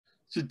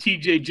So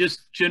TJ,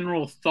 just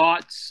general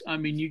thoughts. I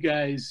mean, you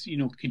guys,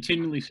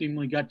 continually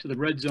seemingly got to the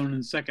red zone in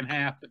the second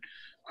half, but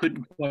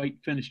couldn't quite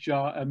finish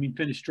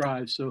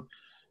drive. So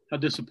how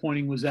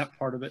disappointing was that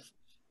part of it?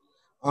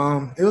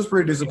 It was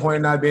pretty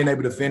disappointing not being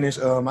able to finish.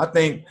 I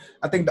think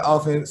the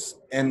offense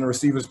and the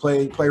receivers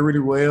play really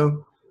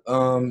well,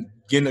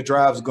 getting the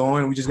drives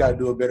going. We just got to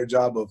do a better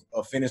job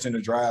of finishing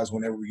the drives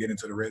whenever we get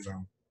into the red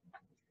zone.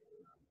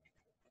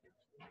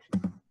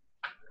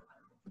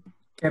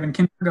 Kevin,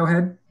 can you go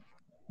ahead?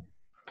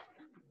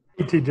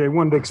 Hey, TJ,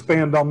 wanted to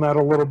expand on that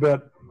a little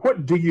bit.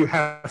 What do you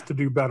have to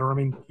do better? I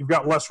mean, you've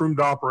got less room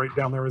to operate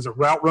down there. Is it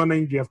route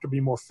running? Do you have to be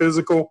more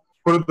physical?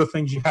 What are the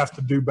things you have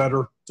to do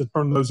better to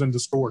turn those into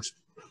scores?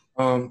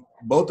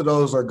 Both of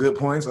those are good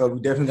points.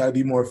 We definitely got to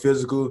be more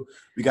physical.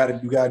 We got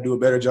to do a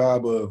better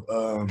job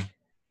of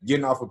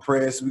getting off of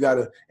press.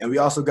 We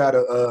also got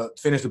to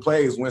finish the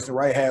plays. Winston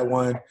Wright had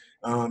one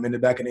in the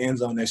back of the end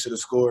zone that should have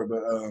scored,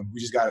 but we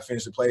just got to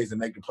finish the plays and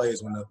make the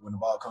plays when the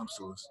ball comes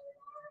to us.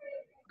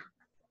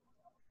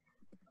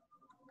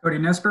 Cody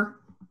Nesper.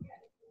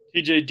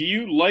 TJ, do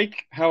you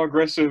like how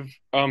aggressive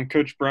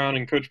Coach Brown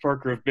and Coach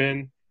Parker have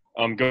been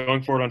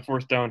going forward on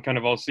fourth down kind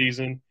of all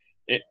season?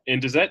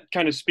 And does that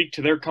kind of speak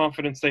to their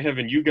confidence they have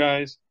in you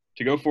guys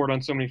to go forward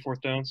on so many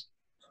fourth downs?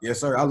 Yes,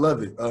 sir. I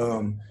love it.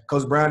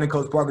 Coach Brown and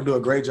Coach Parker do a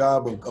great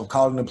job of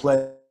calling the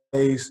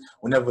plays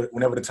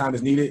whenever the time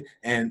is needed.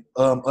 And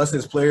us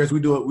as players, we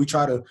do it.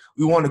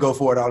 We want to go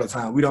for it all the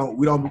time. We don't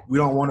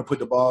want to put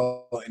the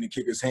ball in the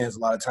kicker's hands a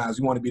lot of times.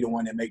 We want to be the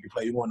one that make the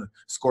play. We want to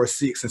score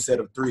 6 instead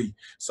of 3.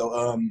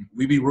 So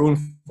we be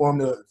rooting for them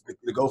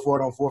to go for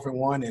it on 4th and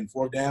 1 and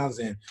 4th downs.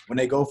 And when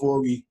they go for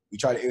it, we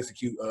try to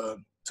execute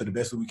to the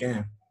best that we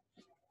can.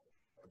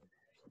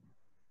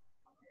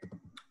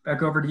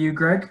 Back over to you,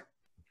 Greg.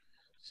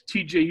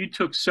 TJ, you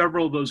took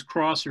several of those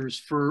crossers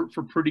for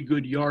pretty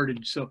good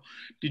yardage. So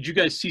did you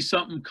guys see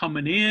something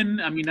coming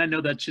in? I mean, I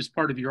know that's just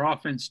part of your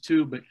offense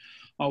too, but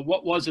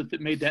what was it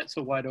that made that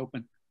so wide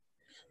open?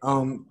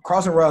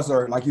 Crossing routes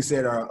are, like you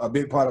said, are a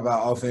big part of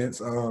our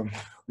offense.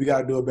 We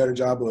got to do a better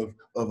job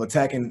of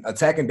attacking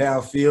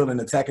downfield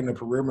and attacking the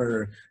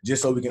perimeter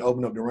just so we can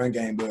open up the run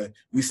game. But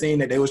we seen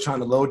that they was trying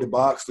to load the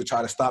box to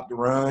try to stop the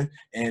run,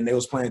 and they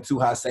was playing 2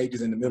 high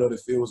safeties in the middle of the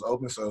field was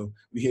open. So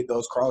we hit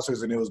those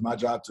crossers, and it was my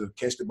job to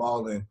catch the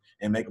ball and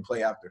make a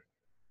play after.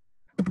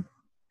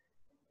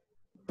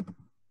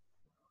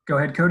 Go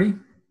ahead, Cody.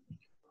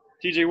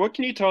 TJ, what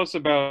can you tell us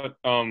about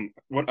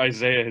what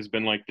Isaiah has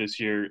been like this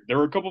year? There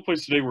were a couple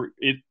plays today where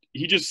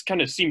he just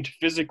kind of seemed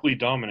physically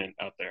dominant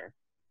out there.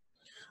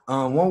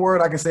 One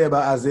word I can say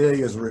about Isaiah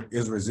is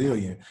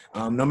resilient.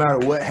 No matter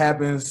what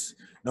happens,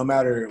 no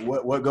matter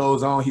what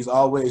goes on, he's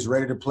always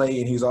ready to play,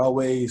 and he's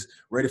always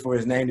ready for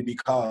his name to be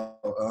called.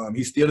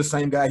 He's still the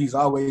same guy he's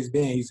always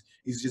been.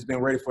 He's just been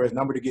ready for his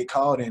number to get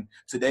called, and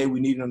today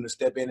we needed him to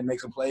step in and make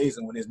some plays,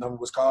 and when his number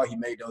was called, he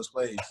made those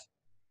plays.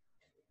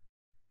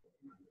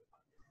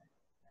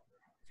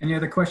 Any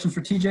other questions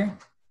for TJ?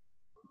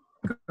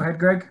 Go ahead,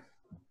 Greg.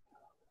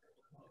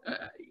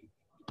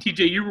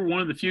 TJ, you were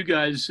one of the few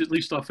guys, at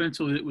least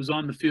offensively, that was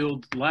on the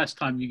field the last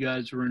time you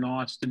guys were in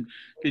Austin.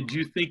 Did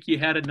you think you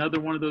had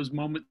another one of those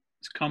moments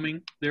coming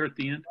there at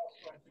the end?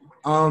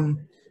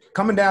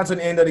 Coming down to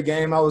the end of the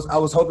game, I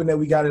was hoping that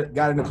we got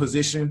in a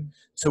position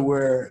to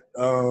where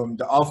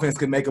the offense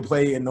could make a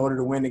play in order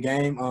to win the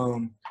game.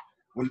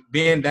 When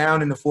being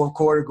down in the fourth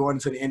quarter, going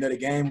to the end of the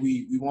game,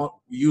 we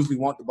usually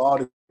want the ball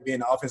to be in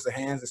the offensive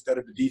hands instead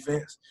of the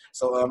defense.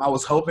 So I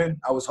was hoping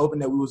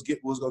that we was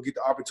gonna get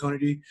the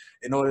opportunity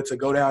in order to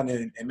go down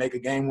and make a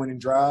game-winning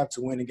drive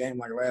to win the game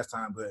like last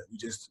time, but we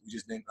just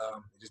didn't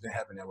it just didn't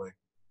happen that way.